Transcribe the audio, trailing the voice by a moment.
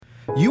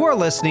You are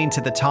listening to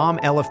the Tom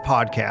Elliff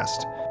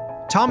Podcast.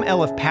 Tom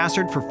Elliff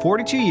pastored for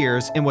 42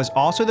 years and was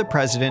also the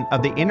president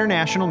of the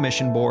International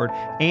Mission Board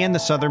and the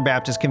Southern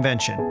Baptist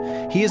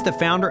Convention. He is the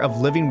founder of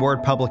Living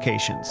Word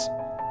Publications.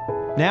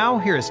 Now,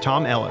 here is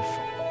Tom Elliff.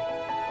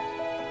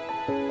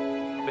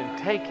 I've been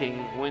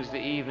taking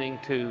Wednesday evening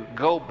to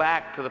go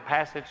back to the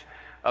passage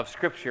of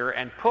Scripture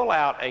and pull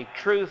out a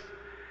truth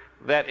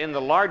that in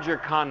the larger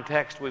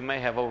context we may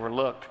have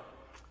overlooked,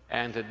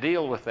 and to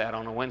deal with that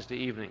on a Wednesday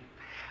evening.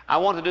 I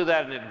want to do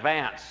that in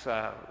advance.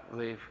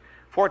 The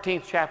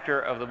 14th chapter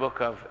of the book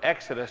of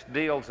Exodus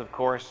deals, of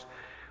course,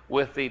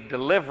 with the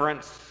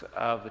deliverance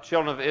of the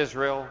children of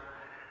Israel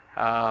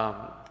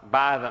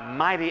by the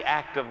mighty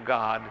act of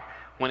God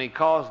when He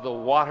caused the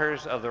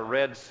waters of the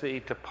Red Sea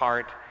to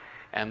part,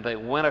 and they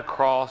went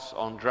across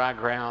on dry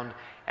ground,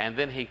 and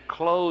then He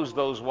closed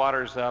those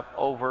waters up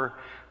over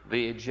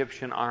the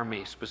Egyptian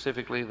army,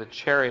 specifically the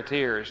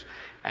charioteers,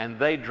 and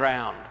they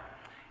drowned.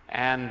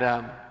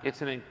 And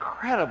it's an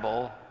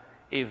incredible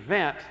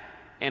event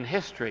in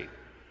history.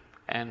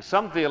 And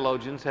some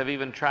theologians have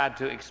even tried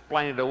to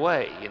explain it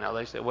away. You know,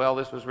 they say, well,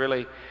 this was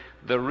really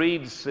the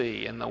Reed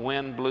Sea, and the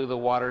wind blew the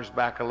waters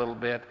back a little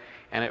bit,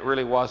 and it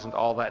really wasn't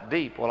all that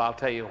deep. Well, I'll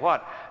tell you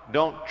what,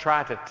 don't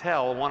try to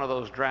tell one of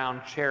those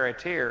drowned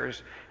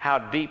charioteers how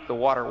deep the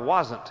water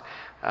wasn't.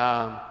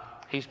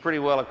 He's pretty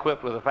well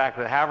equipped with the fact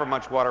that however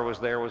much water was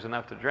there was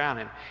enough to drown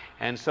him.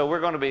 And so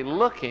we're going to be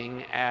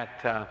looking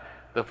at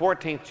the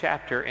 14th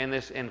chapter in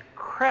this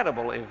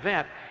incredible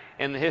event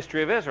in the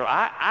history of Israel.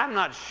 I'm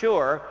not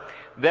sure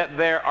that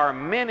there are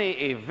many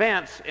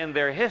events in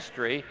their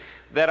history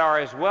that are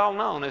as well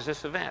known as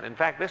this event. In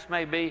fact, this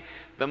may be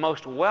the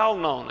most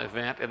well-known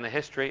event in the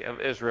history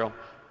of Israel.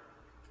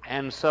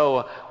 And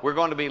so we're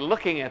going to be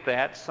looking at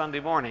that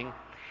Sunday morning.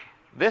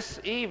 This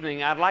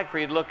evening, I'd like for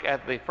you to look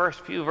at the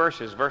first few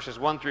verses, verses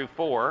 1 through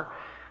 4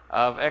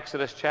 of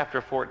Exodus chapter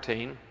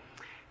 14.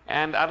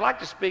 And I'd like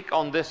to speak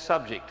on this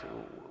subject.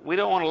 We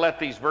don't want to let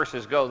these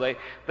verses go.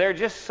 They're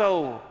just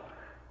so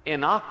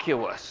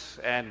innocuous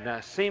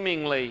and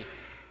seemingly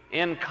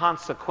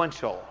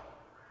inconsequential.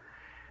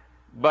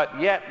 But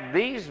yet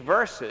these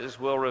verses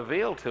will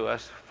reveal to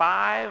us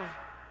 5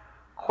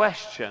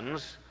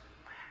 questions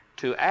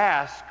to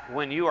ask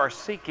when you are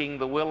seeking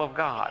the will of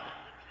God.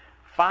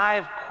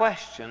 5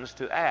 questions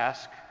to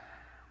ask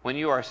when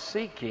you are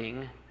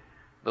seeking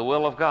the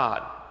will of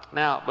God.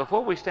 Now,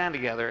 before we stand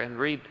together and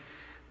read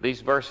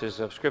these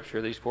verses of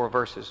Scripture, these 4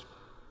 verses,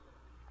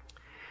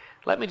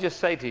 let me just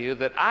say to you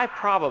that I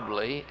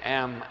probably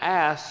am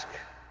asked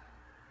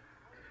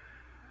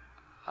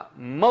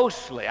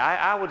mostly,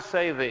 I would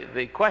say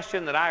the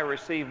question that I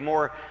receive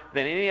more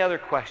than any other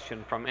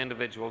question from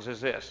individuals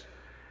is this: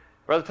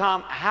 Brother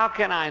Tom, how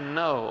can I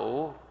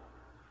know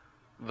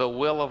the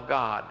will of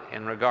God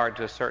in regard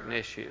to a certain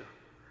issue?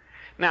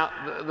 Now,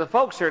 the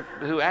folks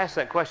who ask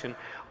that question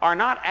are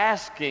not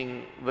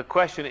asking the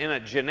question in a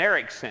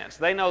generic sense.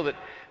 They know that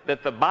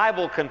the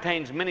Bible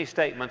contains many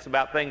statements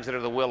about things that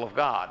are the will of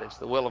God. It's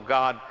the will of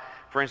God,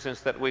 for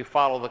instance, that we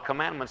follow the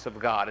commandments of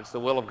God. It's the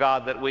will of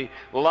God that we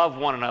love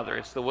one another.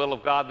 It's the will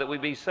of God that we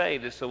be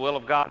saved. It's the will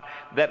of God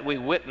that we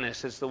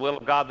witness. It's the will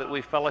of God that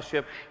we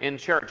fellowship in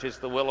church. It's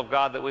the will of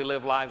God that we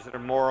live lives that are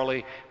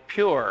morally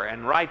pure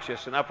and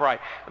righteous and upright.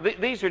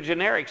 These are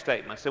generic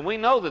statements, and we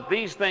know that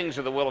these things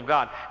are the will of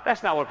God.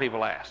 That's not what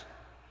people ask.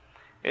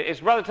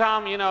 It's, Brother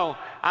Tom, you know,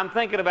 I'm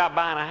thinking about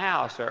buying a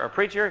house, or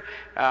preacher,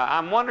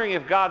 I'm wondering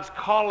if God's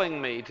calling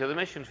me to the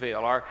mission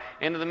field or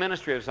into the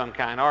ministry of some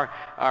kind, or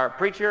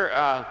preacher,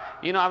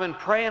 you know, I've been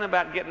praying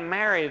about getting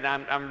married,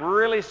 and I'm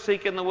really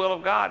seeking the will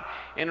of God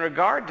in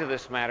regard to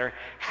this matter.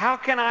 How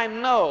can I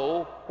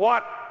know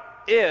what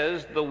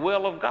is the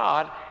will of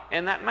God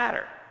in that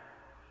matter?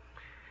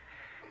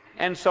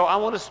 And so I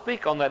want to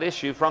speak on that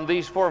issue from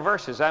these 4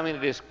 verses. I mean,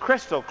 it is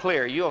crystal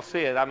clear. You'll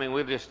see it. I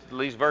mean,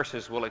 these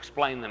verses will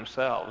explain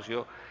themselves.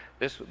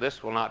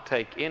 This will not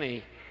take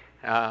any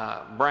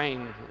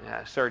brain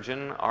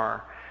surgeon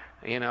or,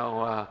 you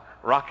know,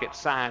 rocket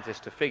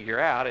scientist to figure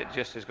out. It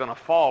just is going to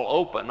fall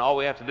open. All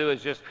we have to do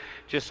is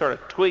just sort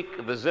of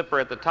tweak the zipper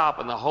at the top,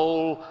 and the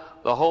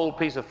whole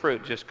piece of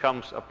fruit just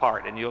comes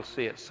apart, and you'll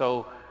see it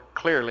so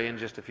clearly in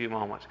just a few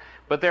moments.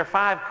 But there are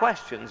 5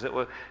 questions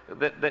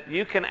that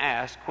you can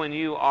ask when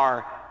you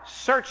are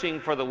searching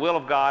for the will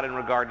of God in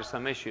regard to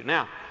some issue.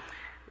 Now,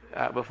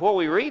 before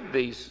we read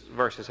these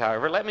verses,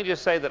 however, let me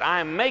just say that I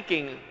am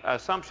making an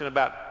assumption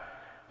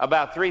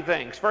about 3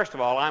 things. First of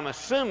all, I'm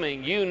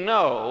assuming you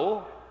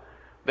know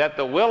that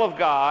the will of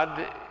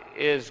God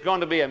is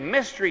going to be a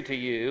mystery to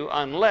you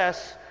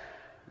unless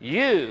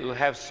you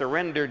have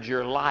surrendered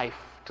your life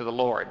to the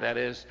Lord. That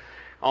is,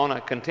 on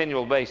a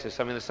continual basis.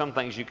 I mean, there's some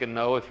things you can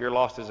know if you're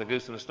lost as a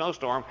goose in a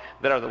snowstorm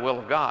that are the will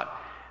of God.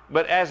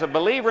 But as a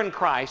believer in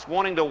Christ,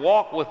 wanting to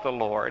walk with the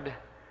Lord,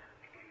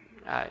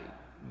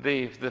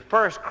 the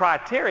first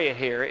criteria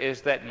here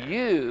is that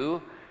you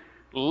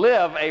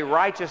live a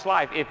righteous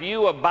life. If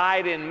you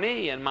abide in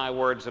me and my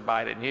words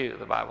abide in you,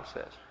 the Bible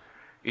says,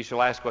 you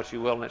shall ask what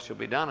you will and it shall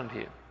be done unto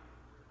you.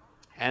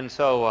 And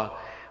so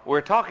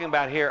we're talking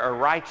about here a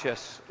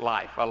righteous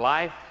life, a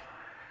life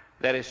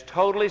that is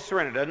totally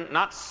surrendered,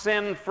 not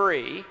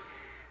sin-free,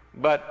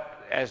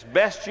 but as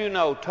best you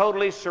know,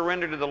 totally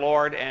surrendered to the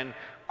Lord and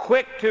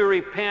quick to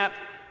repent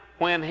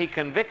when He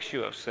convicts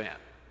you of sin.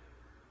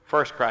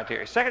 First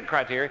criteria. Second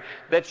criteria,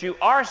 that you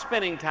are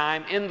spending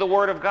time in the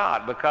Word of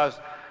God, because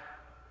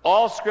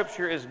all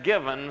Scripture is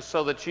given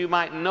so that you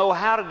might know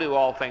how to do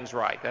all things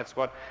right. That's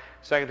what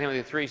 2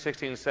 Timothy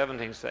 3:16 and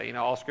 17 say. You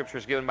know, all Scripture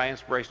is given by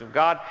inspiration of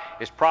God,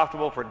 is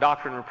profitable for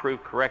doctrine,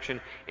 reproof,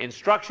 correction,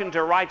 instruction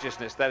to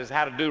righteousness, that is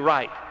how to do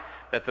right,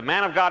 that the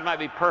man of God might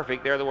be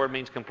perfect, there the word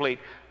means complete,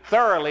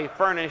 thoroughly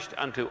furnished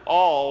unto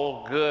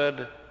all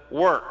good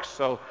works.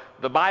 So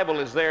the Bible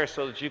is there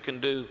so that you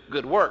can do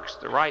good works,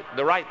 the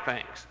right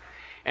things.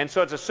 And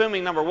so it's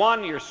assuming, number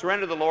one, you're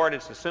surrendered to the Lord.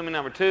 It's assuming,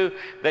 number two,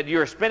 that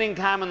you're spending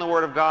time in the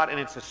Word of God. And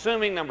it's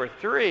assuming, number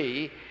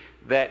three,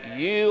 that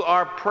you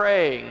are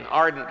praying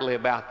ardently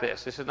about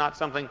this. This is not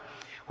something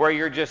where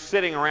you're just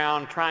sitting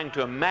around trying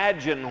to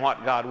imagine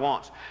what God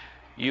wants.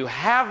 You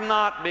have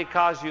not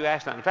because you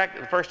ask not. In fact,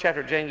 in the first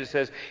chapter of James it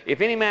says, if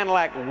any man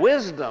lack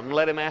wisdom,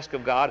 let him ask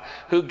of God,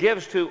 who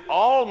gives to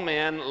all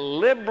men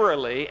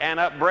liberally and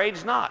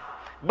upbraids not.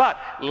 But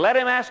let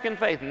him ask in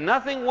faith.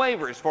 Nothing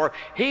wavers, for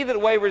he that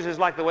wavers is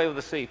like the wave of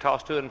the sea,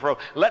 tossed to and fro.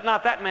 Let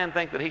not that man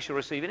think that he shall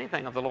receive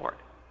anything of the Lord.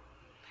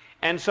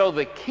 And so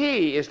the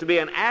key is to be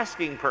an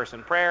asking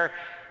person. Prayer,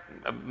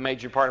 a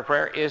major part of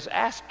prayer, is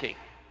asking.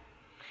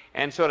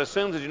 And so it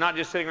assumes that you're not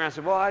just sitting around and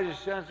saying, well, I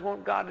just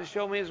want God to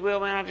show me His will,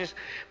 man.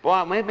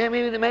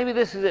 Maybe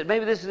this is it.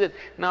 Maybe this is it.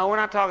 No, we're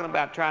not talking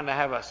about trying to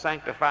have a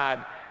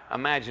sanctified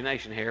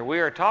imagination here. We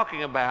are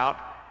talking about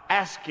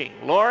asking.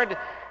 Lord,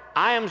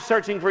 I am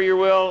searching for your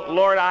will.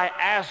 Lord, I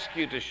ask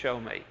you to show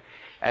me.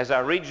 As I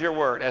read your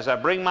word, as I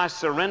bring my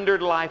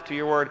surrendered life to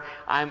your word,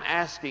 I'm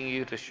asking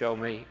you to show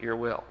me your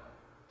will.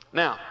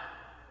 Now,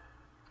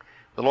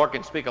 the Lord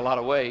can speak a lot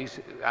of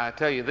ways. I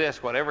tell you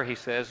this, whatever He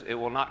says, it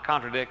will not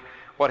contradict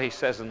what He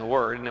says in the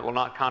Word, and it will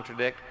not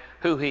contradict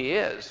who He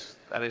is.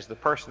 That is the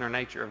person or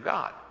nature of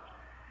God.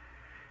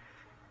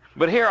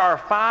 But here are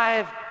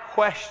 5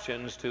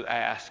 questions to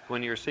ask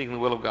when you're seeking the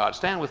will of God.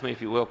 Stand with me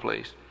if you will,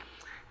 please.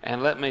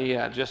 And let me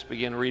just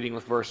begin reading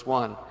with verse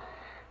 1.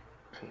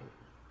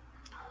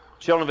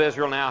 Children of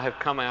Israel now have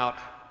come out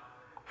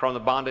from the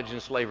bondage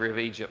and slavery of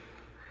Egypt.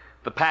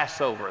 The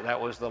Passover, that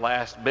was the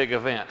last big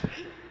event.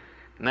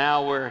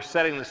 Now we're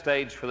setting the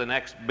stage for the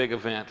next big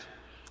event.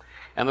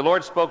 And the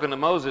Lord spoke unto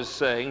Moses,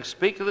 saying,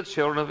 speak to the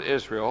children of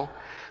Israel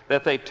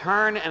that they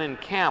turn and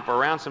encamp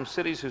around some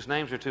cities whose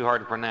names are too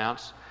hard to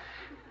pronounce.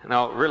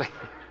 No, really,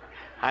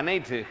 I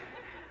need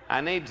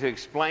to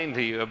explain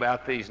to you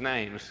about these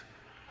names.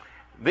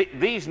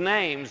 These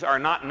names are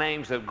not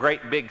names of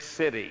great big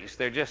cities.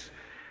 They're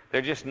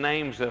just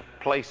names of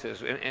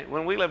places. And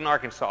when we lived in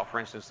Arkansas, for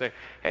instance, they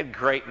had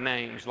great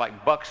names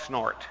like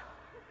Bucksnort.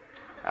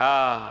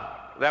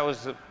 That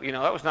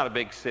was not a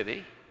big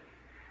city.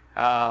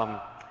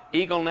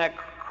 Eagle Neck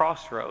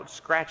Crossroads,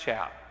 Scratch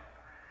Out.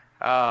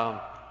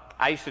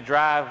 I used to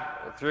drive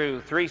through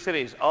 3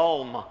 cities,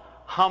 Ulm,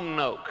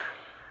 Humnoke.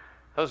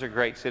 Those are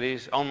great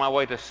cities. On my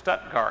way to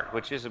Stuttgart,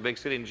 which is a big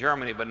city in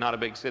Germany, but not a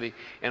big city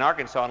in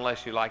Arkansas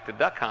unless you like to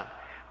duck hunt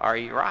or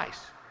eat rice.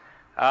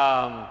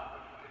 Now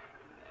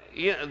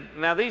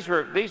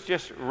these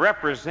just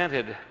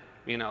represented,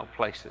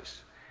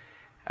 places.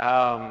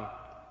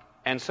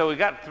 And so we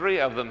got 3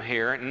 of them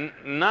here.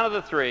 None of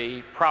the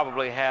 3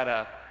 probably had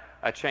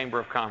a chamber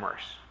of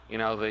commerce.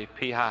 The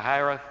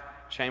Pi-hahiroth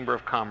Chamber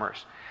of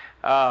Commerce.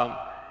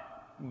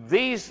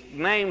 These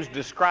names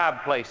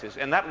describe places,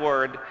 and that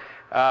word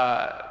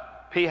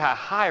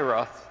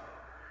Pi-hahiroth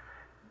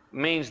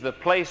means the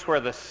place where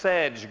the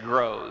sedge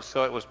grows.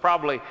 So it was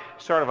probably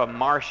sort of a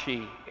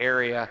marshy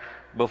area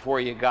before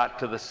you got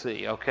to the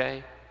sea,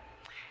 okay?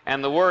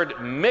 And the word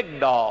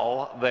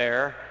Migdal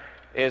there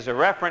is a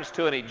reference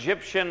to an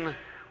Egyptian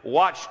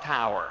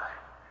watchtower.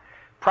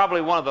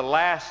 Probably one of the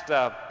last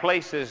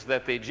places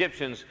that the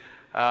Egyptians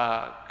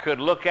could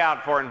look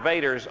out for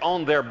invaders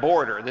on their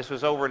border. This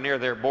was over near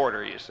their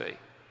border, you see.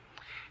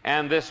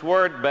 And this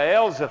word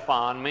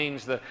Baal-zephon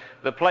means the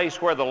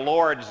place where the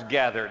lords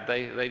gathered.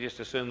 They just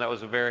assumed that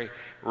was a very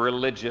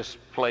religious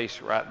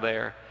place right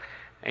there.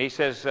 And he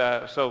says,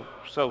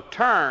 so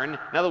turn.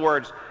 In other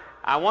words,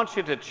 I want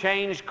you to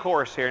change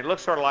course here. It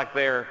looks sort of like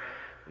they're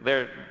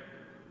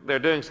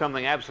doing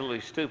something absolutely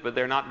stupid.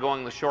 They're not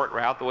going the short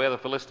route, the way of the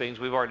Philistines.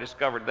 We've already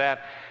discovered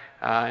that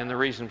and the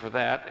reason for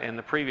that in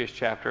the previous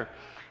chapter.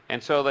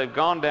 And so they've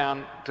gone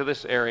down to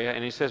this area,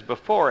 and he says,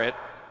 before it,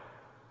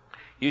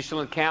 you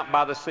shall encamp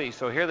by the sea.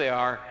 So here they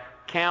are,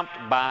 camped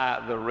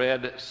by the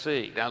Red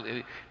Sea. Now,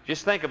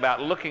 just think about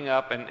looking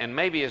up, and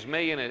maybe as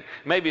many as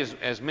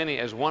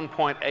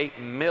 1.8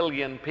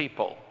 million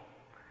people,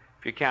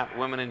 if you count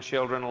women and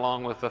children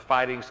along with the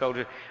fighting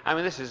soldiers. I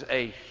mean, this is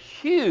a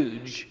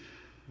huge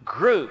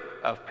group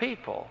of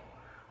people,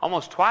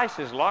 almost twice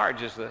as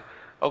large as the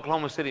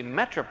Oklahoma City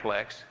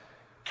Metroplex,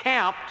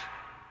 camped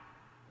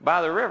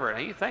by the river. Now,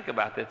 you think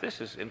about that.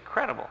 This is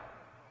incredible.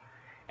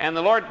 And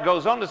the Lord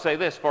goes on to say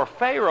this, for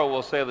Pharaoh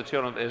will say of the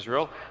children of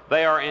Israel,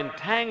 they are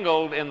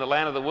entangled in the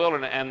land of the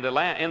wilderness, and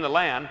in the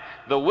land,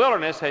 the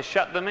wilderness has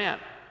shut them in.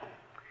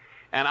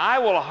 And I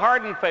will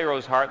harden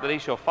Pharaoh's heart that he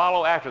shall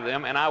follow after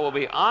them, and I will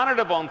be honored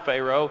upon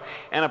Pharaoh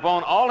and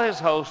upon all his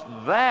host,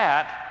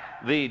 that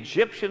the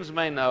Egyptians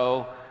may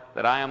know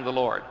that I am the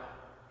Lord.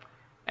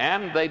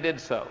 And they did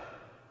so.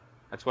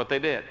 That's what they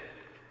did.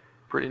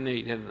 Pretty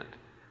neat, isn't it?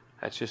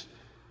 That's just,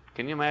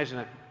 can you imagine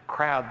a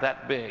crowd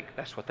that big?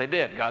 That's what they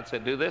did. God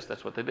said, do this.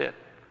 That's what they did.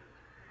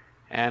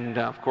 And,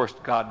 of course,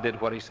 God did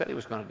what he said he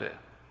was going to do.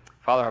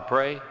 Father, I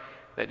pray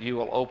that you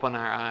will open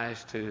our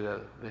eyes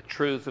to the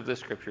truth of this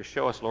Scripture.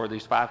 Show us, Lord,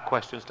 these 5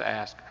 questions to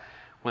ask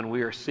when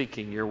we are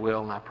seeking your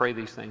will. And I pray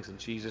these things in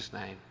Jesus'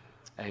 name.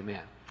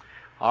 Amen.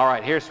 All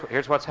right,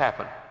 here's what's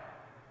happened.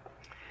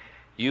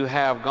 You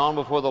have gone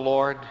before the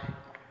Lord,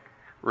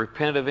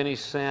 repented of any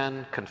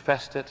sin,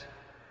 confessed it,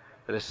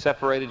 that has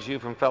separated you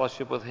from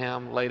fellowship with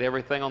him, laid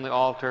everything on the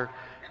altar.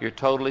 You're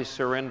totally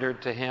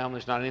surrendered to him.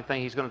 There's not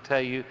anything he's going to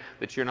tell you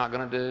that you're not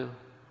going to do.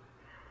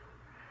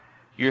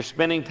 You're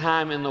spending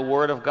time in the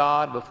Word of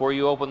God. Before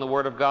you open the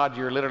Word of God,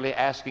 you're literally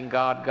asking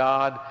God,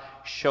 God,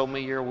 show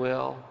me your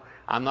will.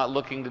 I'm not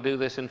looking to do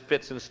this in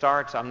fits and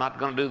starts. I'm not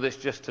going to do this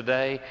just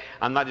today.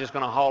 I'm not just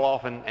going to haul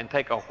off and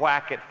take a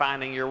whack at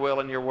finding your will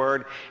in your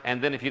Word,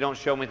 and then if you don't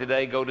show me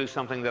today, go do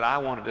something that I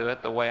want to do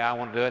it the way I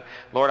want to do it.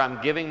 Lord,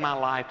 I'm giving my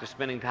life to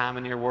spending time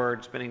in your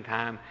Word, spending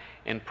time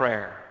in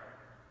prayer.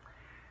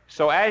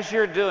 So as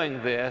you're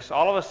doing this,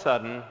 all of a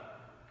sudden,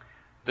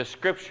 the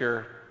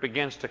Scripture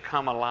begins to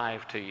come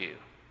alive to you.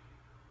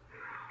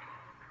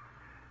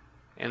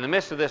 In the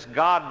midst of this,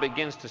 God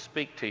begins to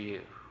speak to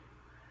you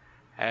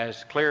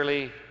as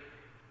clearly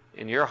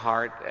in your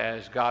heart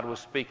as God was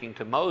speaking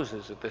to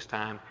Moses at this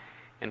time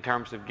in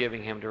terms of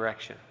giving him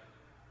direction.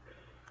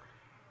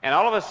 And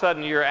all of a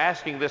sudden you're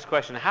asking this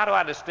question, how do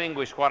I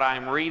distinguish what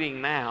I'm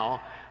reading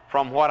now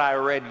from what I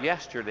read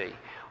yesterday?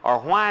 Or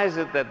why is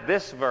it that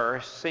this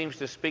verse seems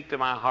to speak to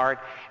my heart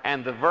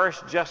and the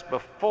verse just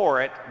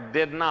before it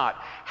did not?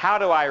 How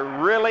do I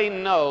really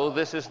know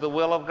this is the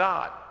will of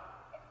God?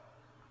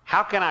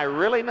 How can I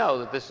really know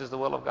that this is the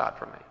will of God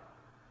for me?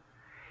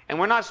 And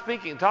we're not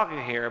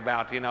talking here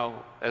about,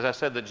 as I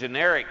said, the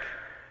generic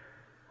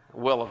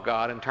will of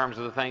God in terms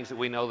of the things that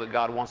we know that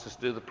God wants us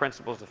to do, the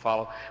principles to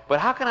follow. But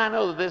how can I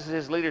know that this is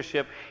his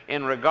leadership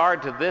in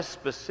regard to this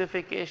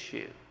specific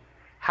issue?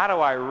 How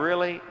do I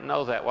really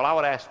know that? Well, I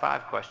would ask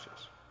 5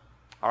 questions.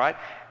 All right?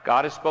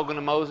 God has spoken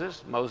to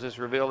Moses. Moses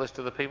revealed this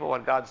to the people,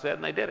 what God said,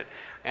 and they did it.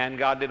 And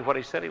God did what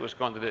he said he was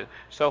going to do.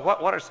 So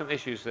what are some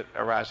issues that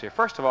arise here?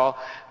 First of all,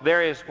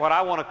 there is what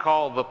I want to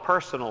call the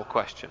personal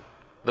question.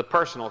 The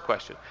personal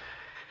question.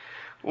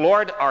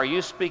 Lord, are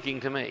you speaking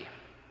to me?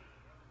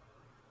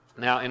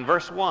 Now, in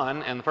verse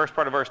 1 and the first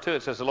part of verse 2,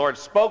 it says, the Lord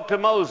spoke to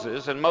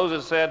Moses, and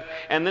Moses said,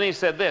 and then he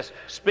said this,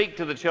 speak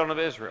to the children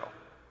of Israel.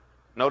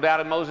 No doubt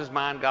in Moses'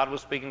 mind, God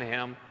was speaking to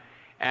him.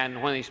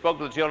 And when he spoke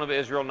to the children of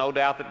Israel, no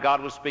doubt that God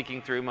was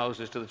speaking through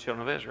Moses to the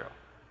children of Israel.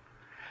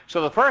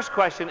 So the first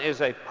question is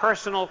a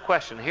personal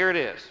question. Here it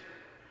is.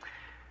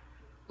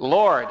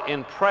 Lord,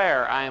 in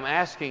prayer, I am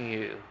asking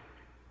you,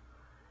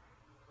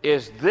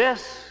 is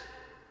this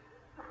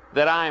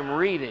that I am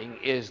reading,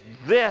 is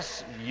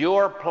this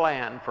your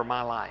plan for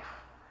my life?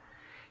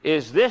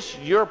 Is this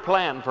your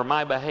plan for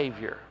my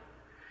behavior?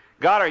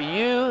 God, are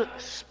you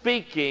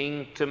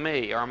speaking to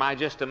me, or am I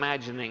just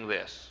imagining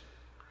this?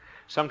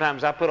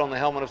 Sometimes I put on the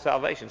helmet of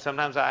salvation.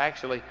 Sometimes I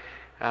actually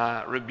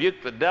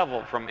rebuke the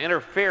devil from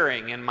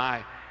interfering in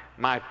my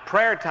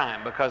prayer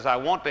time because I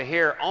want to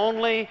hear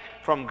only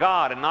from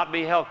God and not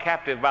be held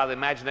captive by the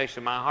imagination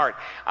of my heart.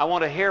 I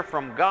want to hear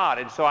from God.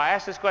 And so I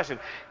ask this question,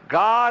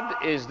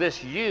 God, is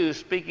this you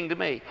speaking to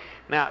me?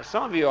 Now,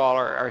 some of you all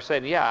are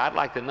saying, yeah, I'd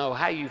like to know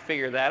how you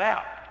figure that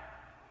out.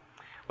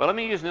 Well, let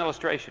me use an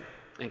illustration.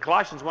 In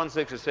Colossians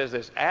 1:6 it says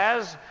this,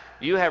 as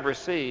you have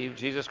received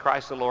Jesus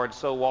Christ the Lord,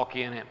 so walk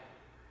ye in him.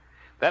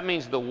 That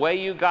means the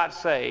way you got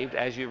saved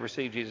as you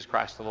received Jesus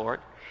Christ the Lord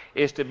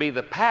is to be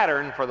the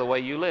pattern for the way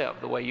you live,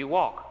 the way you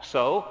walk.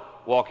 So,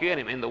 walk you in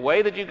him. In the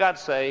way that you got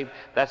saved,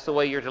 that's the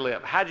way you're to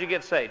live. How'd you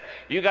get saved?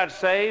 You got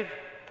saved,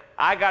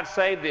 I got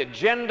saved. The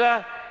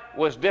agenda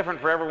was different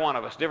for every one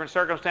of us. Different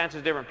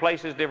circumstances, different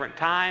places, different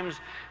times,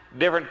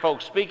 different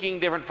folks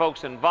speaking, different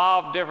folks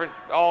involved, different,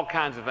 all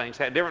kinds of things.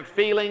 Had different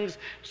feelings,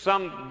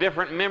 some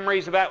different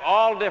memories about,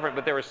 all different,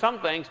 but there were some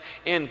things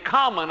in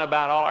common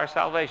about all our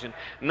salvation.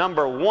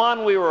 Number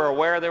one, we were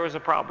aware there was a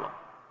problem.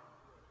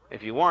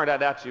 If you weren't, I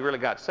doubt you really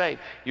got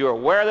saved. You were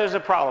aware there's a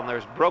problem.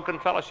 There's broken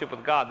fellowship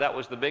with God. That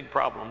was the big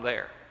problem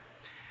there.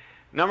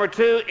 Number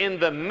two,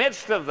 in the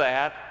midst of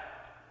that,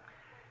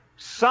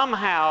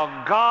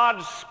 somehow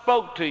God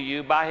spoke to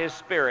you by his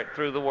Spirit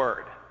through the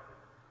Word.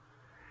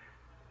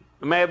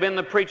 It may have been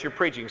the preacher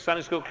preaching,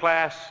 Sunday school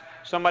class,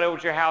 somebody over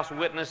at your house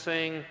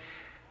witnessing,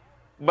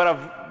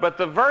 But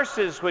the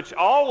verses which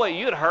always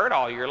you'd heard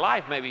all your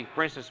life, maybe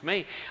for instance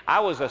me, I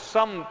was a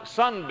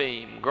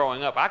sunbeam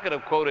growing up. I could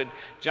have quoted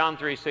John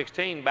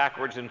 3:16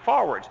 backwards and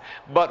forwards.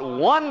 But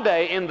one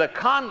day, in the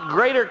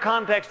greater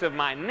context of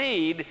my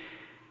need,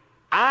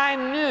 I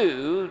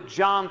knew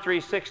John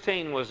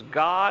 3:16 was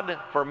God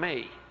for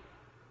me.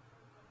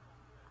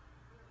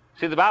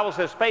 See, the Bible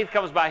says faith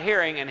comes by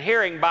hearing, and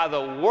hearing by the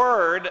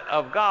Word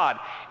of God.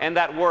 And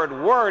that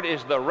word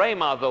is the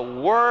Rhema, the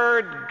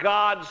Word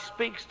God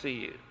speaks to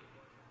you.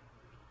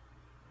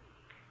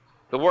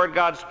 The Word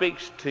God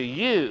speaks to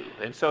you.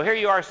 And so here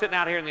you are sitting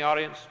out here in the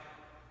audience.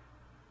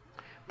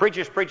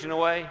 Preacher's preaching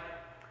away.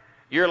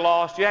 You're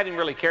lost. You hadn't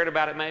really cared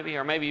about it maybe,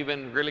 or maybe you've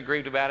been really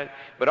grieved about it.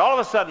 But all of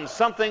a sudden,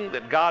 something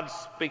that God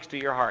speaks to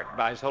your heart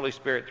by His Holy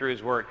Spirit through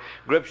His Word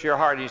grips your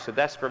heart, and you said,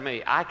 that's for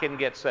me. I can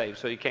get saved.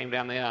 So you came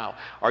down the aisle,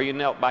 or you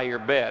knelt by your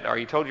bed, or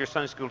you told your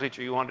Sunday school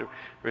teacher you wanted to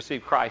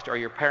receive Christ, or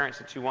your parents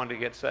that you wanted to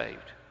get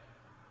saved.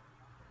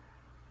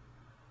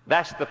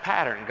 That's the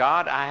pattern.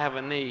 God, I have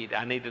a need.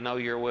 I need to know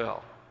your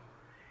will.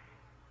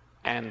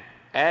 And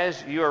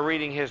as you are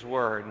reading His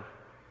Word,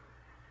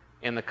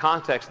 in the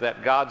context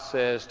that God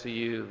says to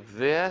you,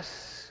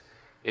 this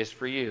is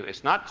for you.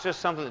 It's not just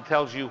something that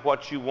tells you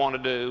what you want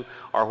to do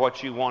or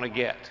what you want to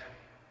get.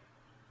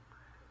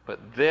 But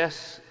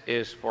this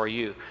is for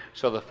you.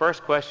 So the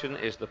first question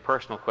is the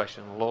personal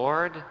question.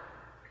 Lord,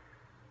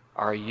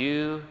 are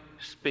you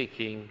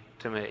speaking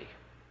to me?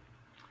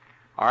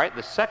 All right,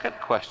 the second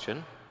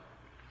question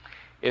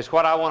is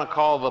what I want to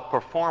call the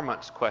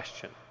performance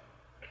question.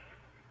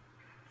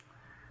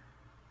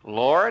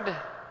 Lord,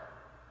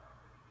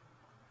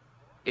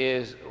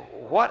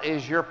 what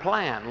is your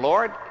plan?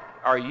 Lord,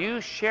 are you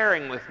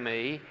sharing with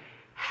me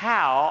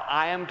how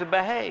I am to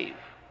behave?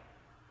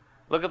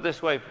 Look at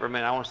this way for a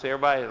minute. I want to see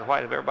everybody, the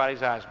white of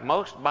everybody's eyes.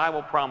 Most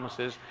Bible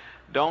promises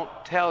don't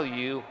tell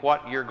you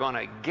what you're going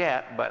to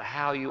get, but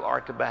how you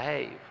are to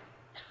behave.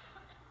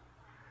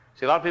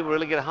 See, a lot of people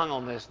really get hung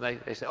on this,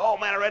 and they say, oh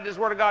man, I read this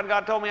Word of God,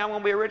 God told me I'm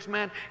going to be a rich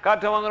man, God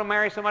told me I'm going to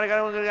marry somebody, God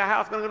told me I'm going to get a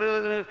house,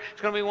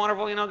 it's going to be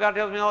wonderful, you know, God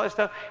tells me all this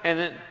stuff, and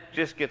it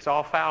just gets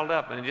all fouled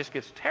up, and it just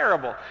gets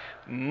terrible.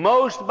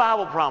 Most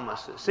Bible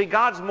promises, see,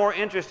 God's more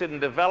interested in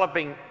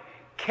developing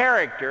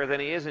character than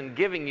He is in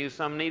giving you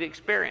some neat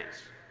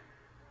experience.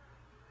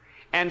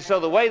 And so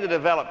the way to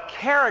develop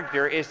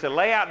character is to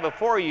lay out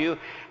before you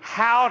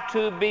how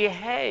to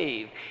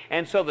behave.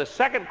 And so the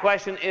second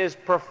question is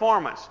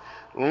performance.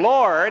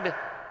 Lord,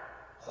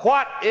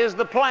 what is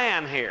the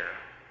plan here?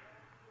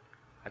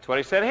 That's what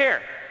He said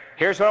here.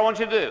 Here's what I want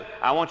you to do.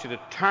 I want you to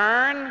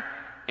turn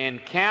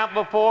and camp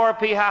before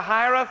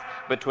Pi-hahiroth,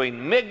 between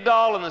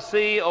Migdol and the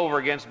sea, over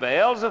against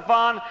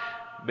Baal-zephon.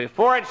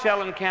 Before it you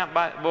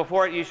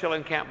shall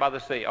encamp by the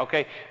sea.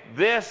 Okay,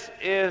 this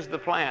is the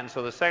plan.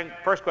 So the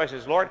first question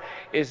is, Lord,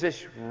 is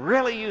this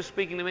really you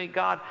speaking to me,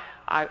 God?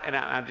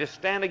 I just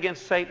stand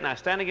against Satan. I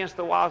stand against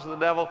the wiles of the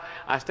devil.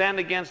 I stand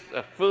against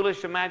a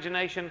foolish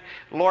imagination.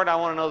 Lord, I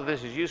want to know that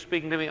this is you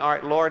speaking to me. All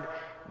right, Lord,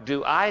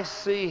 do I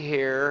see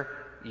here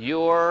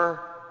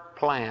your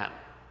plan?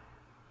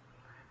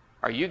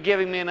 Are you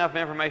giving me enough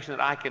information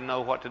that I can know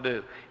what to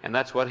do? And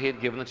that's what He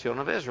had given the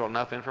children of Israel,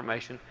 enough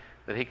information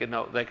that they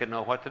could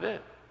know what to do.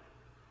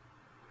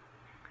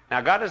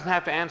 Now, God doesn't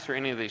have to answer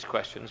any of these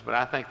questions, but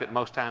I think that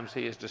most times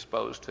He is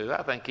disposed to.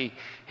 I think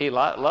He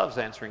loves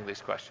answering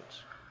these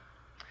questions.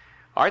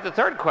 All right, the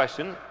third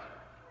question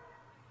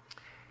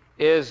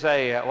is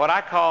what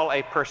I call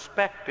a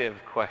perspective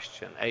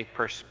question. A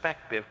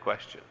perspective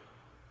question.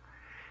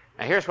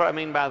 Now, here's what I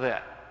mean by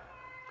that.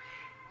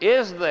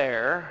 Is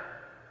there,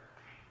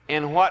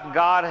 in what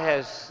God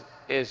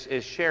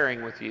is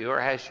sharing with you,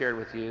 or has shared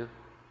with you,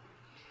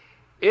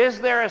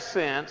 is there a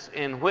sense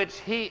in which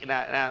He,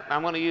 now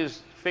I'm going to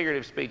use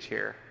figurative speech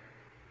here,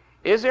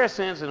 is there a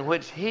sense in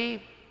which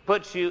He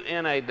puts you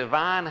in a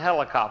divine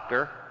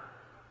helicopter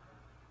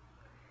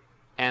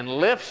and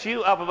lifts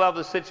you up above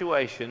the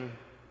situation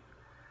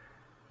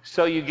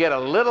so you get a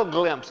little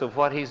glimpse of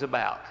what He's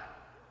about?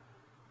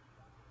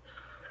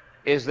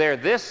 Is there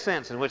this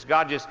sense in which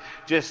God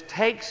just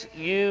takes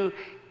you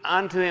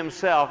unto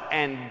Himself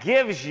and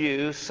gives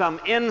you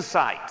some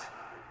insight?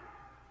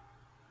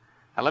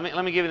 Now, let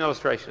me give you an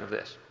illustration of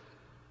this.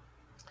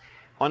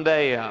 One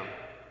day,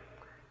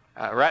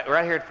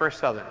 right here at First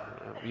Southern,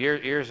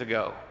 years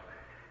ago,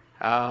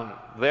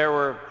 there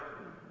were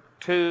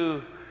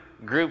two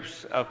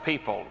groups of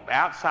people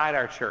outside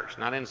our church,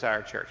 not inside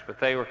our church, but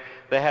they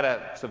had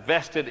a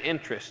vested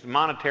interest,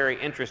 monetary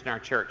interest in our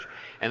church,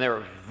 and they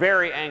were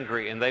very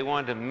angry, and they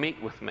wanted to meet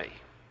with me.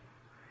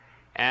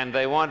 And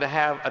they wanted to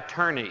have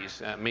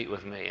attorneys meet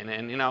with me.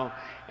 And you know,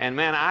 and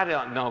man, I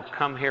don't know,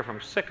 come here from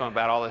Sikkim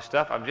about all this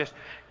stuff. I'm just,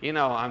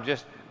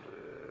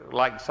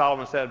 like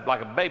Solomon said,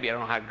 like a baby. I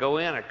don't know how to go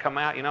in or come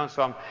out, and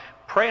so I'm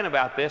praying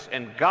about this.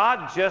 And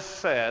God just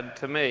said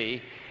to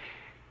me,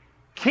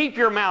 keep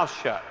your mouth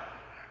shut.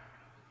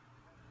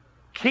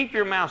 Keep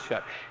your mouth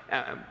shut.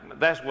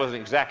 That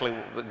wasn't exactly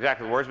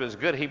the words, but it's a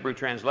good Hebrew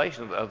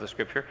translation of the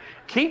scripture.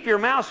 Keep your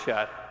mouth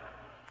shut.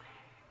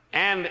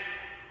 And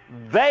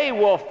they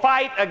will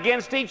fight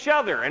against each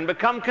other and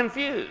become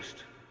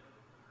confused.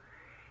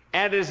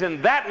 And it is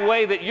in that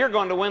way that you're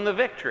going to win the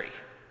victory.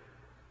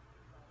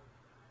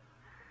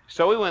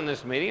 So we win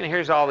this meeting, and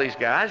here's all these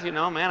guys, you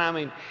know, man, I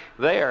mean,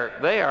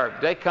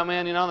 they come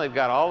in, you know, they've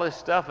got all this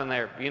stuff, and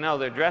they're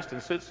dressed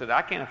in suits that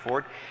I can't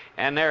afford,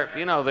 and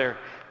they're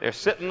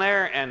sitting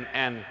there,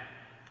 and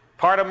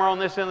part of them are on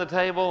this end of the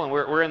table, and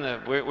we're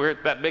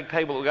at that big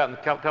table that we got in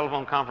the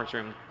telephone conference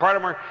room. Part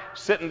of them are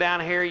sitting down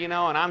here, you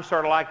know, and I'm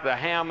sort of like the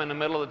ham in the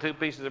middle of the two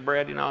pieces of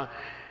bread, you know.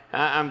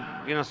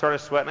 I'm, you know, sort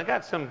of sweating. I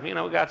got some, you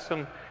know, we got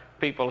some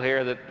people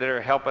here that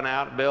are helping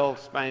out. Bill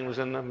Spain was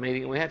in the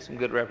meeting. We had some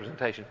good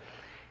representation.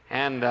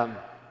 And God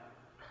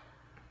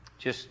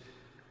just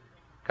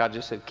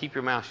said, keep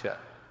your mouth shut.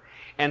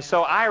 And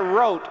so I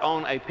wrote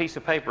on a piece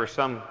of paper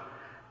some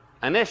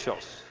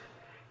initials.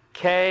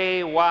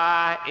 K-Y-M-S-S.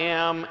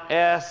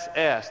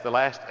 The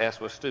last S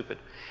was stupid.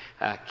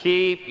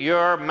 Keep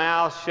your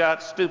mouth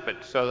shut, stupid.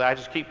 So I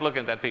just keep looking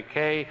at that piece.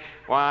 K-Y-M-S-S.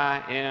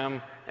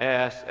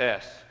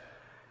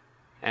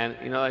 And,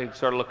 you know, they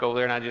sort of look over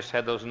there, and I just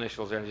had those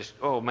initials there. And just,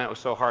 oh, man, it was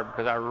so hard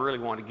because I really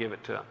wanted to give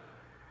it to them.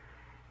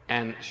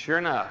 And sure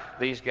enough,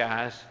 these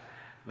guys,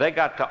 they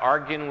got to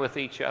arguing with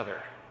each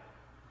other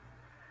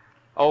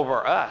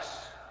over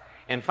us.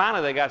 And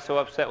finally, they got so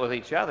upset with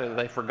each other that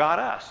they forgot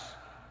us.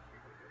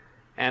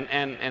 And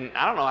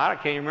I don't know, I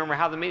can't even remember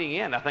how the meeting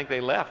ended. I think they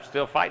left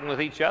still fighting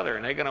with each other,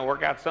 and they're going to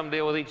work out some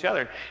deal with each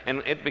other.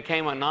 And it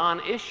became a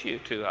non-issue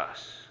to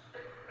us.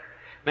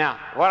 Now,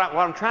 what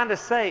I'm trying to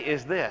say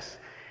is this,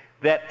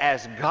 that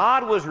as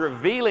God was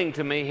revealing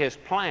to me his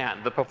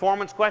plan, the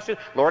performance question,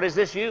 Lord, is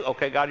this you?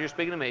 Okay, God, you're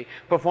speaking to me.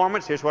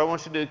 Performance, here's what I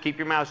want you to do. Keep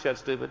your mouth shut,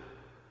 stupid.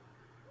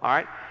 All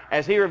right?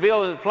 As he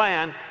revealed his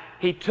plan,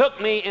 he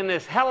took me in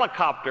this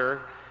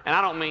helicopter, and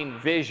I don't mean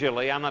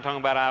visually. I'm not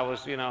talking about I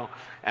was, you know,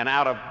 an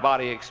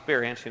out-of-body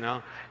experience, you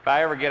know. If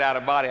I ever get out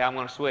of body, I'm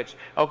going to switch.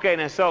 Okay,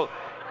 now, so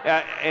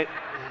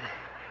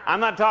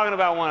I'm not talking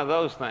about one of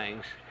those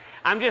things.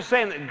 I'm just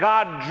saying that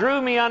God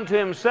drew me unto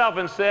himself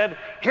and said,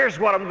 here's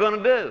what I'm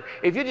going to do.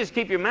 If you just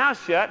keep your mouth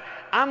shut,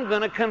 I'm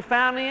going to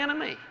confound the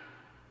enemy.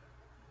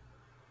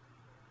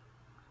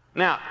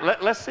 Now,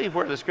 let's see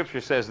where the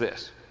scripture says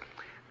this.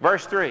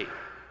 Verse 3.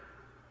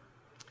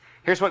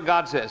 Here's what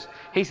God says.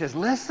 He says,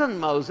 listen,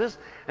 Moses,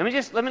 let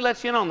me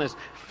let you in on this.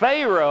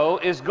 Pharaoh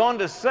is going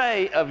to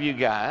say of you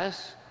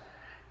guys,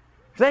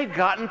 they've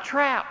gotten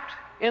trapped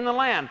in the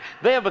land.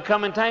 They have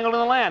become entangled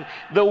in the land.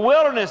 The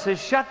wilderness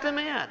has shut them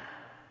in.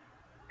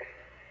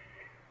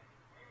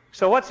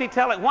 So what's he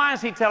telling? Why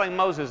is he telling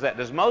Moses that?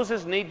 Does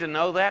Moses need to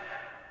know that?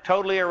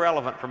 Totally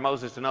irrelevant for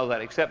Moses to know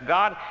that, except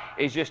God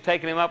is just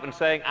taking him up and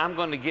saying, I'm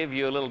going to give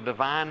you a little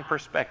divine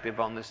perspective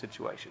on this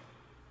situation.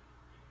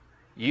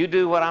 You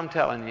do what I'm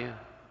telling you,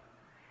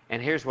 and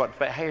here's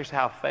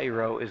how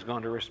Pharaoh is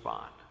going to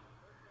respond.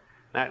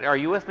 Now, are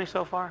you with me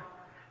so far?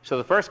 So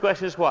the first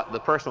question is what? The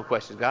personal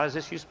question. God, is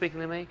this you speaking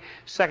to me?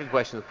 Second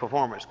question, the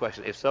performance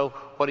question. If so,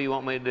 what do you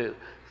want me to do?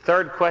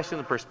 Third question,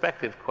 the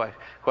perspective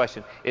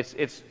question.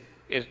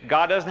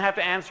 God doesn't have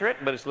to answer it,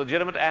 but it's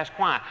legitimate to ask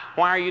why.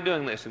 Why are you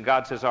doing this? And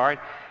God says, all right,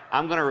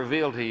 I'm going to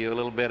reveal to you a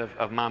little bit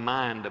of my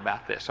mind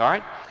about this, all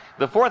right?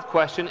 The fourth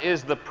question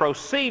is the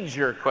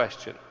procedure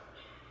question.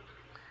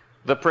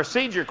 The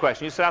procedure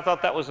question. You said, I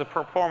thought that was a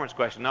performance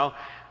question. No,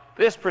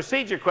 this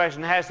procedure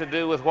question has to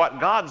do with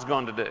what God's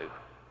going to do.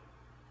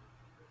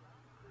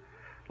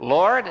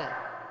 Lord,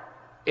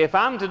 if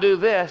I'm to do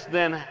this,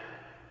 then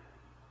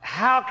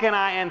how can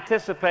I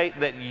anticipate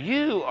that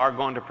you are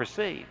going to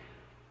proceed?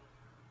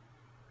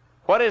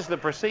 What is the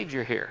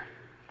procedure here?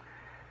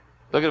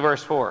 Look at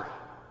verse 4.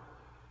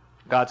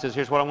 God says,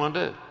 here's what I'm going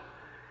to do.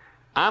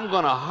 I'm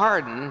going to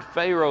harden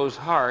Pharaoh's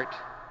heart,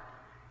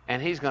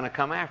 and he's going to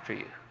come after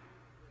you.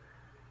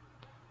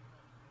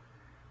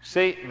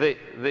 See,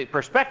 the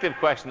perspective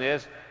question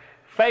is,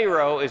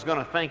 Pharaoh is going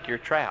to think you're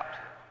trapped.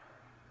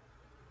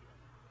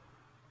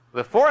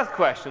 The fourth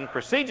question,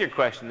 procedure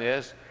question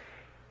is,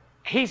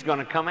 he's going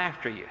to come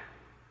after you.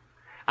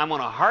 I'm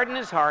going to harden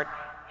his heart.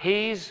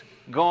 He's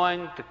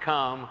going to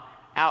come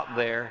out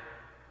there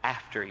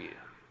after you.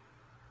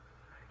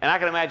 And I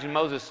can imagine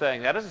Moses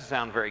saying, that doesn't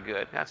sound very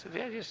good. I said,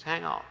 yeah, just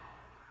hang on.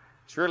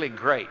 It's really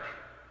great.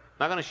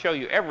 I'm not going to show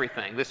you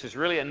everything. This is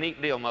really a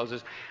neat deal,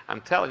 Moses.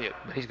 I'm telling you,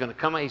 he's going to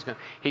come, he's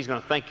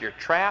going to think you're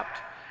trapped.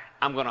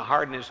 I'm going to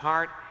harden his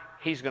heart.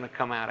 He's going to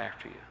come out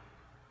after you.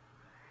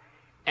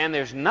 And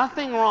there's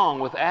nothing wrong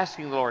with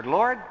asking the Lord,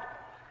 Lord,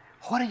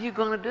 what are you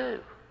going to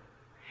do?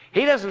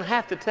 He doesn't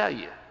have to tell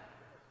you.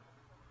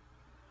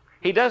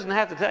 He doesn't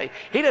have to tell you.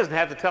 He doesn't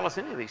have to tell us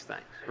any of these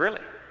things,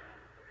 really.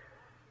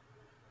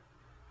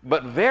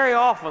 But very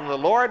often the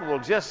Lord will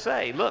just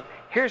say, look,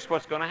 here's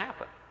what's going to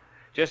happen.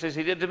 Just as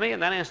he did to me in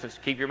that instance.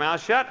 Keep your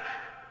mouth shut.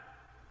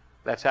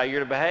 That's how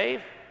you're to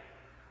behave.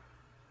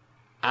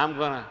 I'm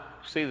going to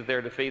see that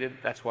they're defeated.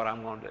 That's what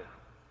I'm going to do.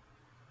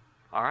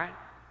 All right?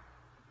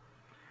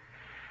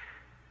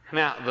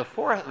 Now, the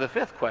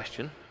fifth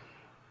question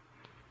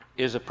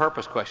is a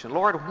purpose question.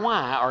 Lord,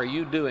 why are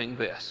you doing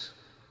this?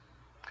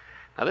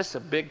 Now this is a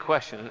big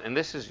question, and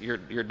this is, you're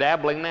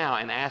dabbling now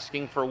in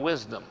asking for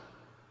wisdom,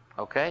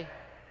 okay?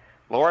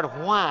 Lord,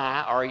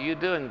 why are you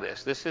doing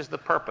this? This is the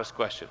purpose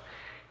question.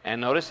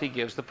 And notice he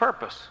gives the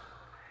purpose.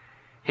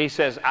 He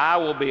says, I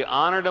will be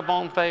honored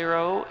upon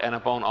Pharaoh and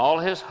upon all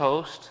his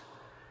host,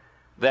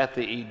 that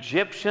the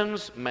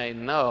Egyptians may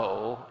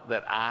know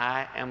that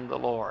I am the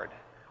Lord.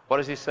 What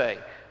does he say?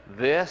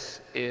 This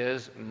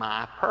is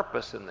my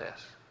purpose in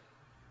this.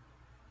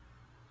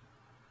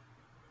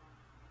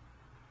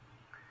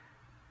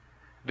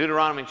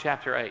 Deuteronomy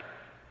chapter 8.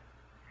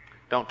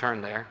 Don't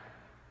turn there.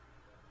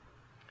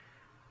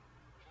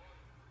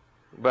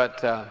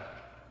 But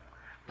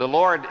the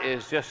Lord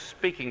is just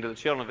speaking to the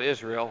children of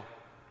Israel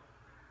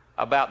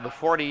about the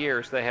 40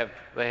 years they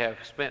have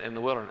spent in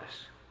the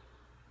wilderness.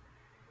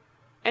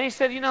 And he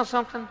said, you know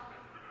something?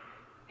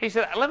 He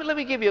said, let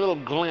me give you a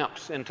little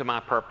glimpse into my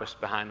purpose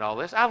behind all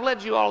this. I've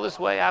led you all this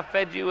way. I've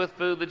fed you with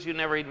food that you've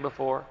never eaten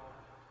before.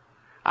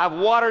 I've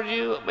watered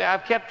you.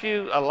 I've kept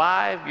you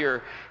alive.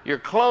 Your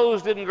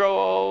clothes didn't grow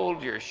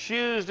old. Your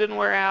shoes didn't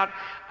wear out.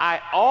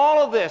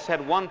 All of this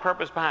had one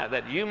purpose behind it,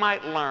 that you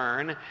might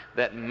learn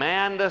that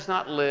man does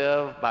not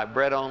live by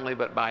bread only,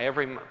 but by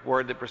every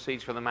word that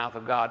proceeds from the mouth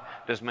of God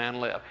does man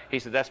live. He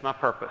said, that's my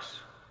purpose.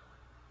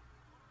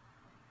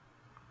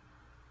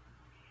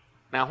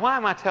 Now, why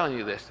am I telling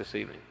you this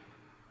evening?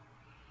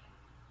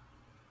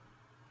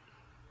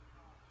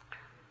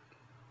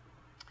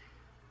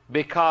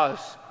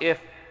 Because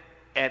if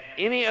at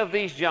any of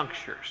these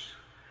junctures,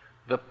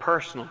 the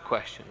personal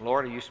question,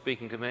 Lord, are you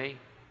speaking to me?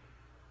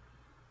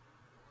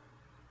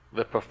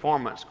 The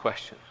performance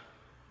question,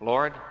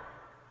 Lord,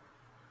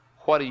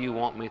 what do you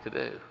want me to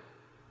do?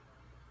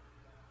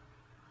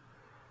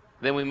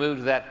 Then we move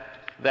to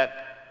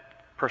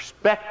that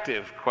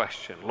perspective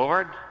question,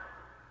 Lord,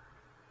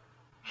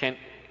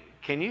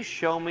 can you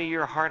show me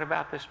your heart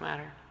about this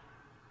matter?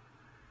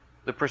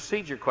 The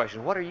procedure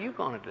question, what are you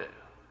going to do?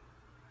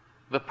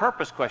 The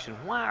purpose question,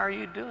 why are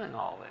you doing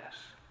all this?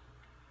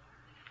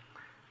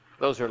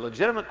 Those are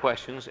legitimate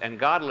questions, and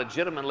God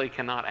legitimately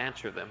cannot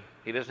answer them.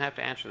 He doesn't have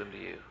to answer them to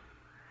you.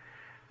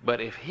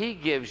 But if he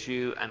gives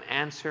you an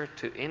answer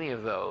to any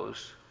of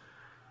those,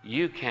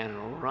 you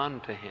can run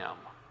to him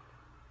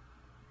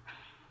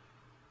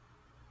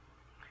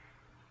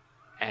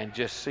and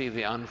just see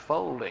the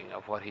unfolding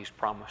of what he's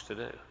promised to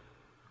do.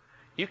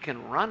 You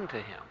can run to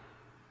him.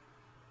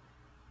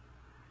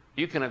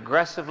 You can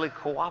aggressively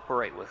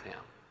cooperate with him.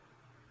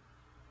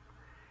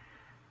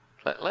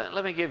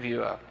 Let me give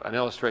you an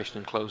illustration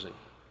in closing.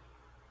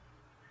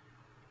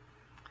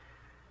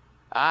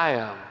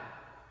 I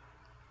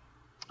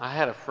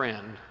had a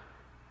friend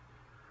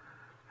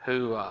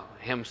who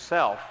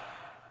himself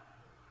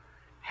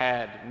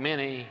had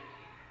many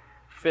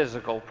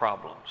physical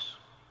problems.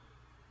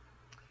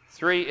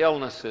 3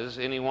 illnesses,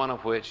 any one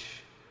of which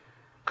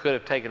could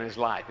have taken his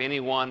life. Any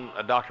one,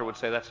 a doctor would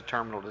say that's a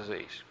terminal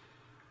disease.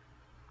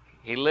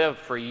 He lived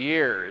for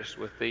years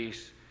with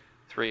these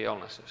 3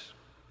 illnesses.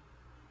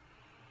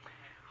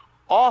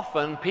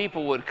 Often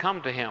people would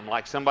come to him,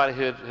 like somebody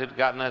who had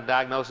gotten a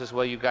diagnosis,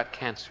 well, you've got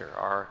cancer,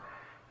 or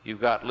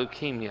you've got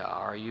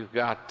leukemia, or you've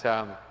got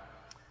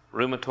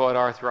rheumatoid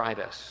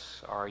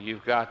arthritis, or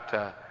you've got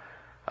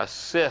a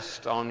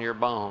cyst on your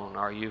bone,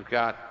 or you've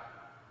got,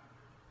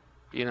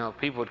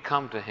 people would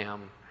come to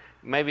him.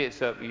 Maybe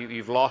it's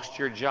you've lost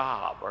your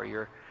job, or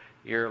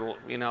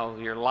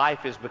your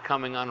life is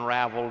becoming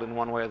unraveled in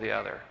one way or the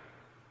other.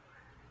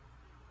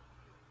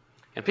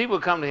 And people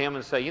would come to him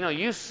and say,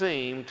 you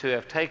seem to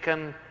have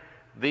taken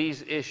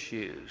these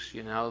issues,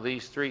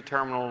 these 3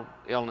 terminal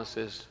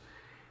illnesses,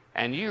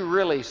 and you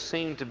really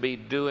seem to be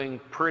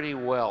doing pretty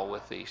well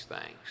with these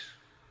things.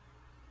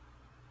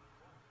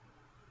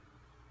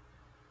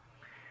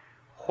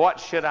 What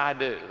should I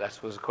do? That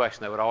was a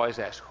question they would always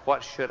ask.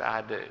 What should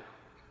I do?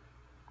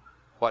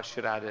 What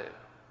should I do?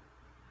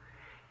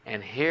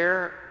 And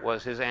here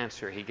was his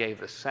answer. He gave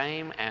the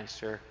same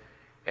answer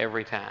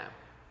every time.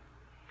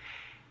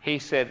 He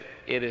said,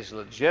 it is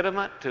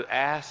legitimate to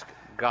ask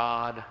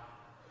God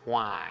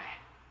why.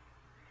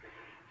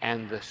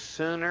 And the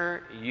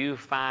sooner you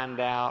find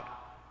out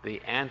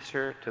the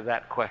answer to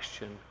that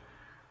question,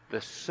 the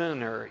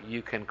sooner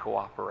you can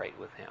cooperate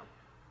with him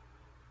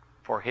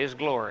for his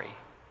glory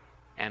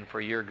and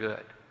for your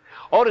good.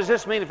 Oh, does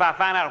this mean if I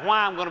find out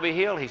why I'm going to be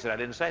healed? He said, I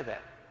didn't say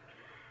that.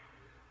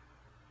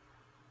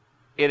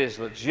 It is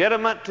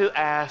legitimate to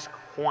ask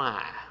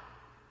why.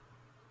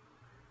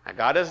 Now,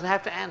 God doesn't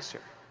have to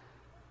answer.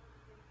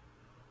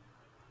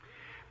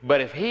 But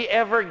if he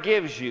ever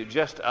gives you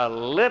just a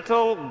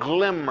little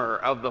glimmer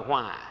of the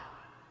why,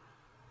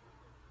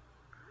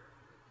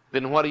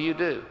 then what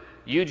do?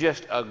 You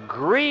just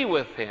agree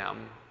with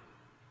him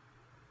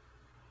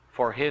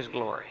for his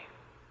glory.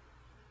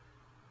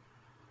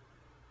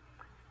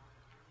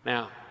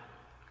 Now,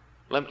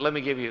 let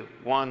me give you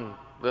one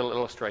little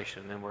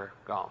illustration, and then we're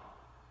gone.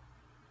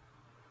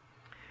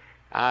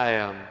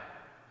 I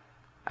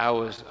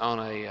was on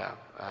a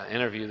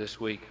interview this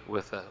week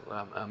with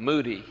a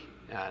Moody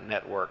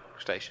network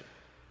station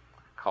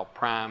called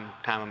Prime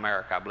Time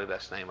America. I believe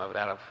that's the name of it,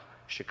 out of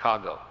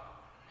Chicago,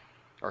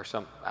 or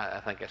I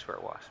think that's where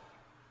it was.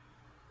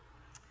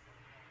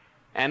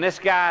 And this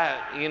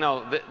guy, you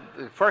know,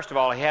 first of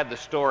all, he had the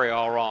story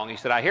all wrong. He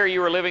said, I hear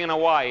you were living in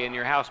Hawaii and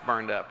your house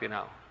burned up, you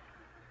know.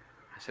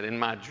 I said, in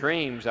my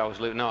dreams I was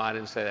living. No, I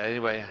didn't say that.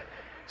 Anyway, I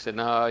said,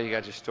 no, you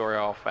got your story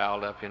all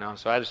fouled up, you know.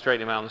 So I had to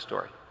straighten him out on the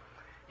story.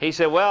 He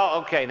said, well,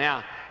 okay,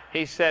 now,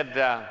 he said,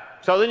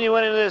 so then you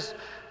went into this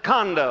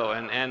condo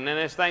and then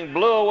this thing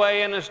blew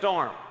away in the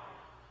storm.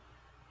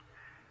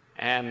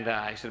 And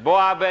he said, boy,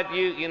 I bet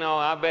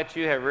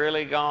you have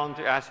really gone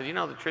through. I said, you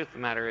know, the truth of the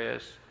matter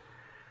is,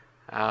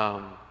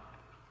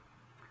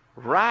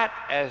 right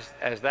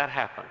as that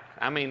happened,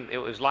 I mean, it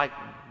was like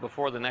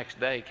before the next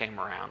day came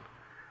around,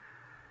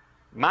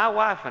 my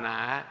wife and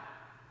I,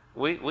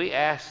 we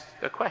asked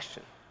a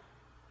question.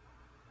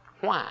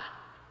 Why?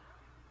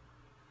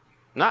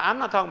 No, I'm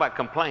not talking about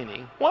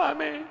complaining. Why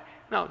me?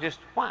 No, just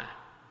why?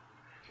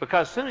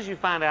 Because as soon as you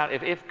find out,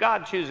 if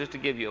God chooses to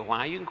give you a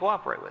why, you can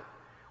cooperate with it.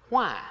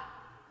 Why?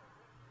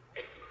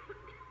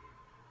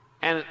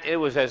 And it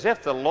was as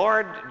if the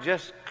Lord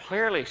just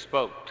clearly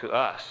spoke to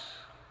us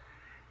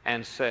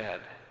and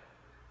said,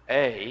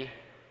 A,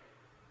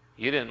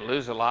 you didn't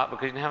lose a lot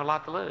because you didn't have a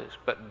lot to lose.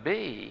 But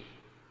B,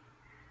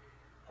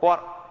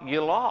 what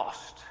you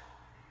lost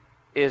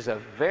is a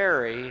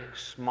very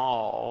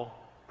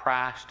small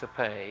price to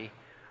pay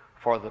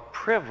for the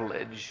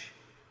privilege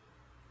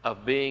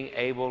of being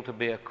able to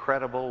be a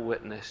credible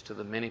witness to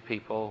the many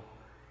people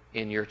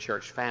in your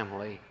church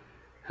family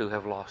who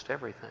have lost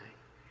everything.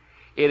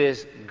 It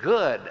is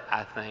good,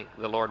 I think,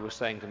 the Lord was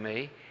saying to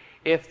me,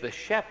 if the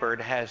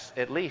shepherd has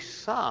at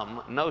least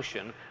some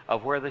notion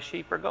of where the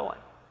sheep are going.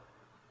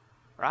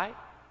 Right?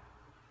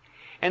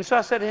 And so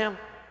I said to him,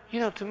 you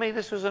know, to me,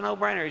 this was a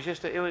no-brainer. It's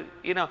just,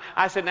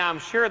 I said, now I'm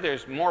sure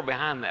there's more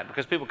behind that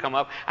because people come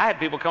up. I had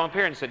people come up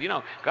here and said, you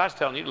know, God's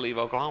telling you to leave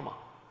Oklahoma.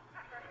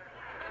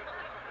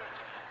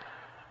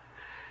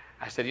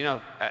 I said, you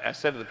know, I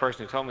said to the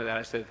person who told me that,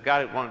 I said, if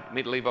God had wanted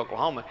me to leave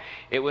Oklahoma,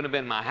 it wouldn't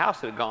have been my house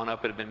that had gone up,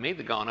 it would have been me that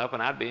had gone up,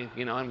 and I'd be,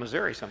 you know, in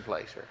Missouri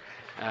someplace, or,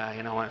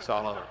 when it's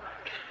all over.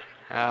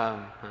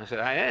 I said,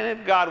 and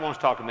if God wants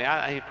to talk to me,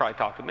 he'd probably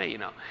talk to me, you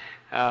know,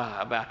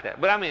 about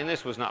that. But I mean,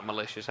 this was not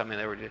malicious. I mean,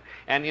 they were just,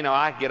 and, you know,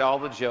 I get all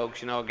the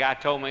jokes. You know, a guy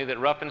told me that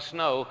Ruff and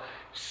Snow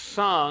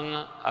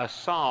sung a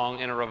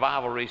song in a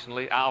revival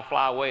recently, I'll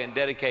Fly Away, and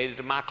dedicated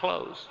to my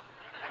clothes.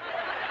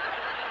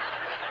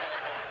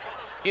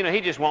 You know,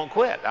 he just won't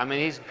quit. I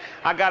mean,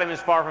 I got him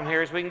as far from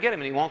here as we can get him,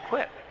 and he won't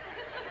quit.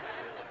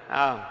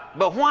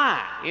 But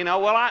why? You know,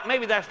 well,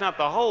 maybe that's not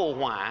the whole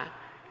why,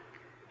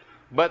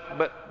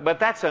 but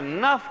that's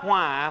enough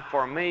why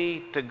for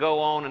me to go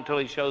on until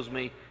he shows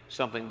me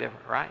something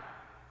different, right?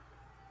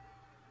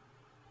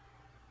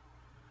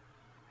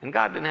 And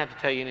God didn't have to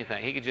tell you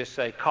anything. He could just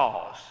say,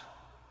 cause.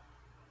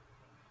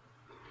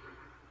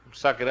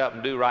 Suck it up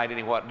and do right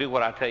anyway. Do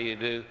what I tell you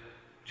to do,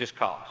 just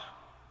cause.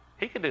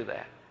 He could do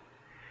that.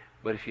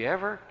 But if you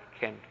ever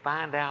can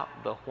find out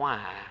the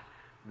why,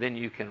 then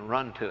you can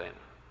run to him,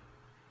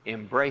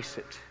 embrace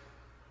it,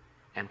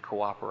 and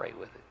cooperate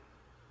with it.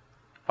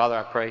 Father,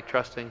 I pray,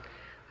 trusting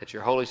that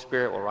your Holy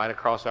Spirit will write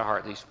across our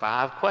heart these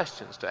 5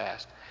 questions to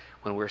ask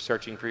when we're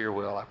searching for your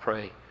will. I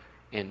pray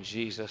in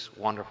Jesus'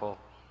 wonderful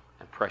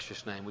and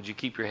precious name. Would you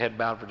keep your head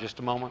bowed for just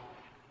a moment?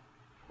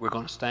 We're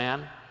going to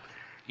stand.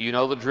 You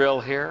know the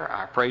drill here.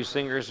 Our praise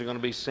singers are going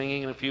to be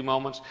singing in a few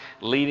moments,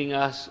 leading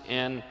us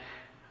in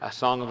a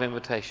song of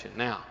invitation.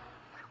 Now,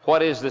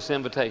 what is this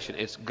invitation?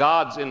 It's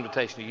God's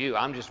invitation to you.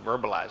 I'm just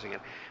verbalizing it.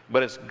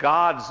 But it's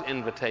God's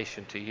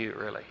invitation to you,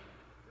 really.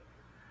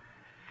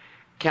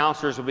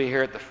 Counselors will be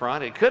here at the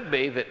front. It could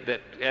be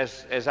that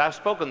as I've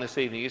spoken this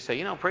evening, you say,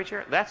 you know,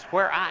 preacher, that's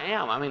where I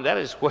am. I mean, that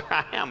is where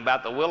I am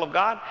about the will of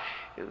God.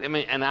 I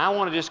mean, and I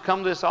want to just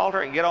come to this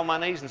altar and get on my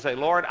knees and say,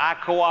 Lord, I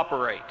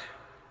cooperate.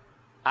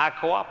 I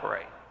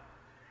cooperate.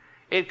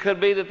 It could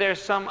be that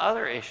there's some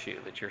other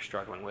issue that you're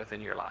struggling with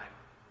in your life.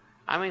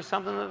 I mean,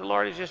 something that the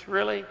Lord is just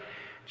really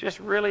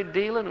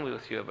dealing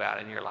with you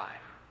about in your life.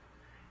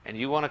 And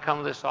you want to come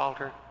to this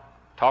altar,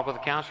 talk with a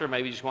counselor,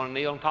 maybe you just want to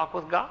kneel and talk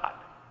with God,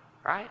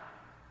 right?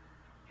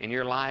 In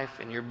your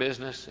life, in your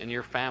business, in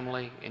your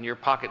family, in your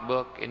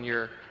pocketbook, in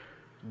your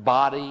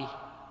body,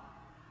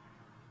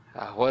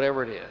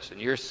 whatever it is. And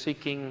you're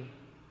seeking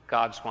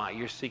God's why.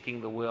 You're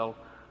seeking the will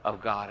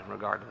of God in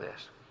regard to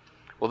this.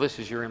 Well, this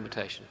is your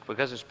invitation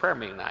because it's prayer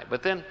meeting night.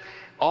 But then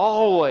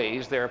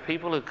always there are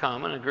people who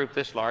come, in a group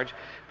this large,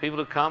 people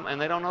who come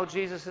and they don't know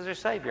Jesus as their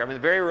Savior. I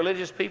mean, very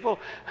religious people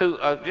who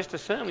just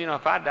assume, you know,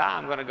 if I die,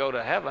 I'm going to go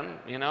to heaven,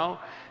 you know.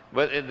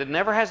 But it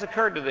never has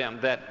occurred to them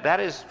that that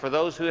is for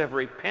those who have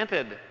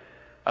repented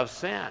of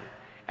sin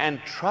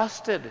and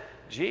trusted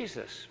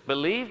Jesus,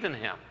 believed in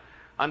him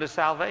unto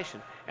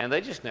salvation. And they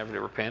just never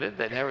repented.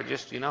 They never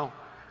just, you know,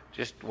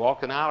 just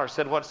walked an aisle or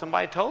said what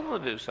somebody told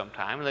them to do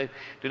sometime. And they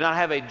do not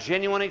have a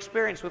genuine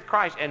experience with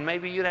Christ. And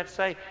maybe you'd have to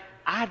say,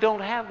 I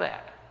don't have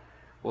that.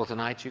 Well,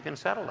 tonight you can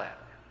settle that.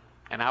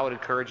 And I would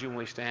encourage you when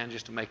we stand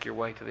just to make your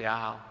way to the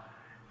aisle,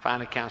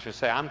 find a counselor and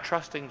say, I'm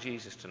trusting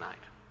Jesus tonight.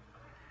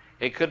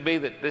 It could be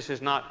that this is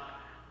not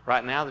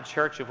right now the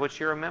church of which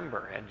you're a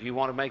member, and you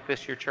want to make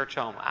this your church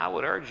home, I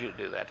would urge you to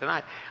do that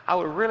tonight. I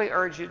would really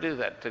urge you to do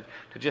that, to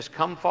just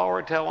come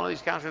forward, tell one of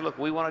these counselors, look,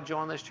 we want to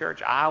join this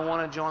church. I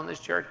want to join this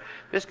church.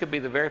 This could be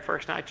the very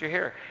first night you're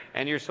here,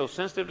 and you're so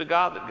sensitive to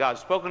God that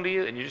God's spoken to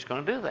you, and you're just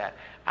going to do that.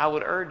 I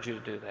would urge you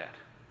to do that.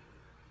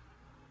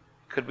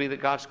 Could be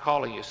that God's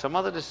calling you, some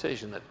other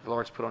decision that the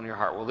Lord's put on your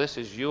heart. Well, this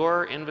is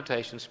your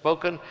invitation,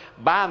 spoken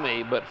by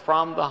me, but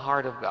from the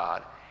heart of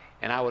God.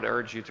 And I would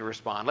urge you to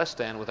respond. Let's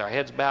stand with our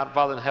heads bowed.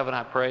 Father in heaven,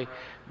 I pray,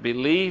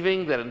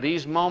 believing that in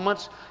these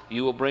moments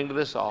you will bring to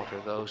this altar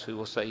those who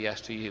will say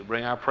yes to you.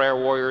 Bring our prayer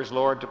warriors,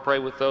 Lord, to pray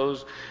with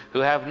those who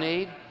have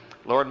need.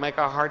 Lord, make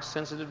our hearts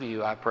sensitive to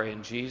you, I pray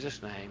in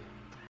Jesus' name.